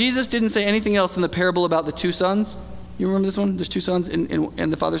 if Jesus didn't say anything else in the parable about the 2 sons, you remember this one? There's 2 sons,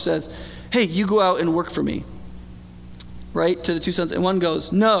 and the father says, hey, you go out and work for me. Right? To the 2 sons. And one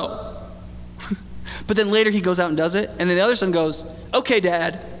goes, no. But then later he goes out and does it. And then the other son goes, okay,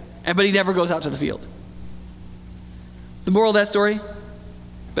 Dad. But he never goes out to the field. The moral of that story?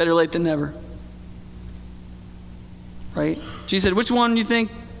 Better late than never. Right? Jesus said, which one do you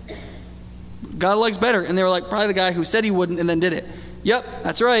think God likes better? And they were like, probably the guy who said he wouldn't and then did it. Yep,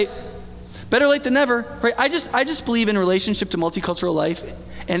 that's right. Better late than never, right? I just believe in relationship to multicultural life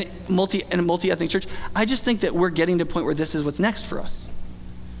and a multi-ethnic church. I just think that we're getting to a point where this is what's next for us.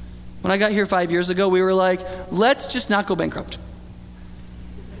 When I got here 5 years ago, we were like, let's just not go bankrupt.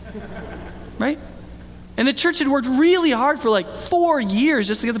 Right? And the church had worked really hard for like 4 years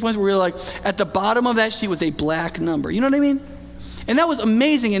just to get to the point where we were like, at the bottom of that sheet was a black number. You know what I mean? And that was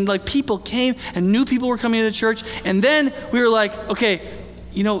amazing. And like people came and new people were coming to the church. And then we were like, okay,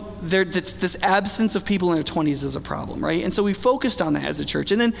 this absence of people in their 20s is a problem, right? And so we focused on that as a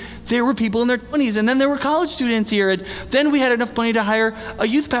church. And then there were people in their 20s, and then there were college students here. And then we had enough money to hire a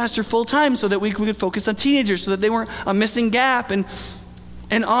youth pastor full-time so that we could focus on teenagers so that they weren't a missing gap.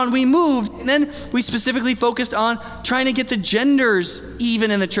 And on we moved. And then we specifically focused on trying to get the genders even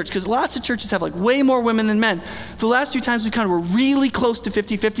in the church, because lots of churches have like way more women than men. The last 2 times we kind of were really close to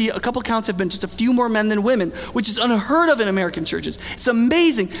 50-50. A couple counts have been just a few more men than women, which is unheard of in American churches. It's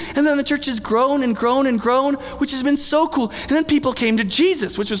amazing. And then the church has grown and grown and grown, which has been so cool. And then people came to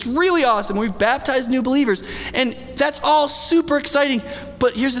Jesus, which was really awesome. We've baptized new believers. And that's all super exciting.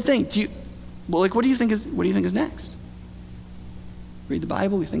 But here's the thing. What do you think is next? Read the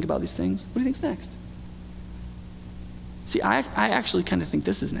Bible, we think about these things. What do you think's next? See, I actually kind of think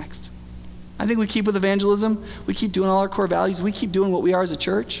this is next. I think we keep with evangelism. We keep doing all our core values. We keep doing what we are as a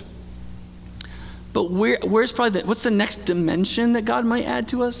church. But what's the next dimension that God might add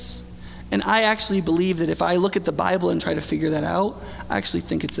to us? And I actually believe that if I look at the Bible and try to figure that out, I actually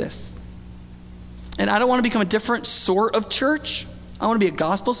think it's this. And I don't want to become a different sort of church. I want to be a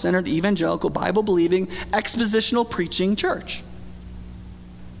gospel-centered, evangelical, Bible-believing, expositional preaching church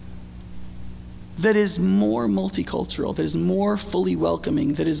that is more multicultural, that is more fully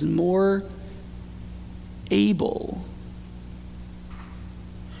welcoming, that is more able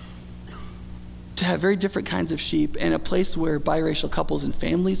to have very different kinds of sheep, and a place where biracial couples and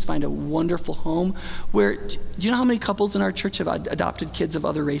families find a wonderful home. Where, do you know how many couples in our church have adopted kids of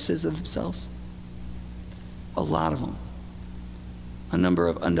other races than themselves? A lot of them. A number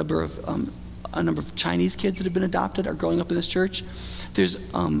of Chinese kids that have been adopted are growing up in this church. There's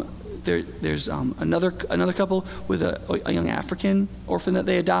another couple with a young African orphan that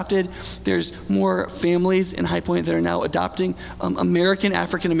they adopted. There's more families in High Point that are now adopting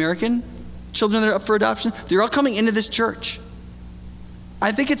African American children that are up for adoption. They're all coming into this church.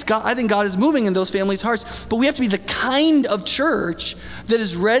 I think God is moving in those families' hearts, but we have to be the kind of church that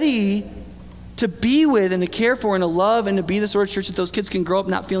is ready to be with and to care for and to love and to be the sort of church that those kids can grow up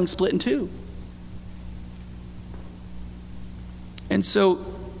not feeling split in two. And so,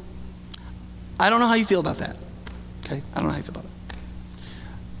 I don't know how you feel about that. Okay? I don't know how you feel about it.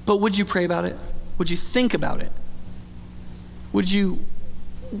 But would you pray about it? Would you think about it? Would you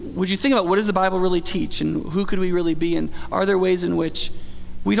think about what does the Bible really teach, and who could we really be, and are there ways in which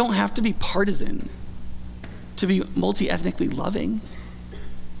we don't have to be partisan to be multi-ethnically loving?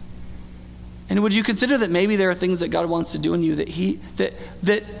 And would you consider that maybe there are things that God wants to do in you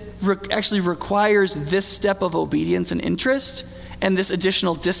that actually requires this step of obedience and interest and this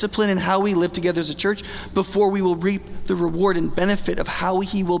additional discipline in how we live together as a church before we will reap the reward and benefit of how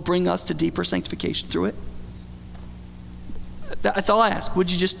he will bring us to deeper sanctification through it? That's all I ask. Would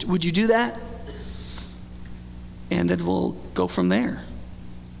you do that? And then we'll go from there.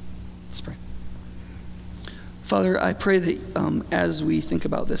 Let's pray. Father, I pray that as we think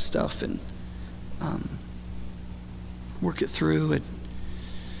about this stuff and work it through and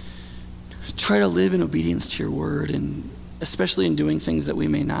try to live in obedience to your word, and especially in doing things that we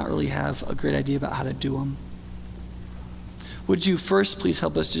may not really have a great idea about how to do them. Would you first please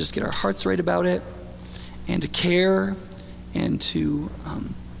help us to just get our hearts right about it, and to care, and to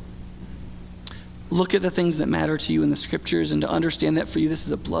look at the things that matter to you in the scriptures, and to understand that for you this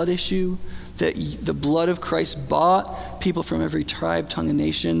is a blood issue, that the blood of Christ bought people from every tribe, tongue, and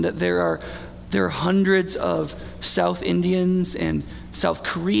nation, that there are hundreds of South Indians and South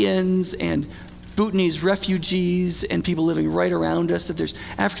Koreans and Bhutanese refugees and people living right around us, that there's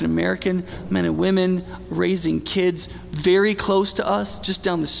African American men and women raising kids very close to us. Just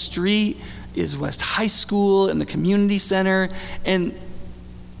down the street is West High School and the community center. And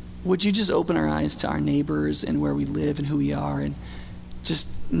would you just open our eyes to our neighbors and where we live and who we are, and just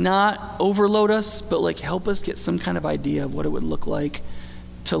not overload us, but help us get some kind of idea of what it would look like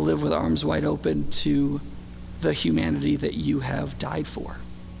to live with arms wide open to the humanity that you have died for.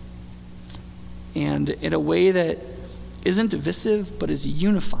 And in a way that isn't divisive, but is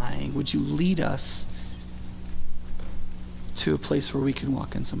unifying, would you lead us to a place where we can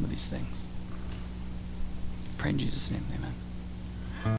walk in some of these things? Pray in Jesus' name, amen.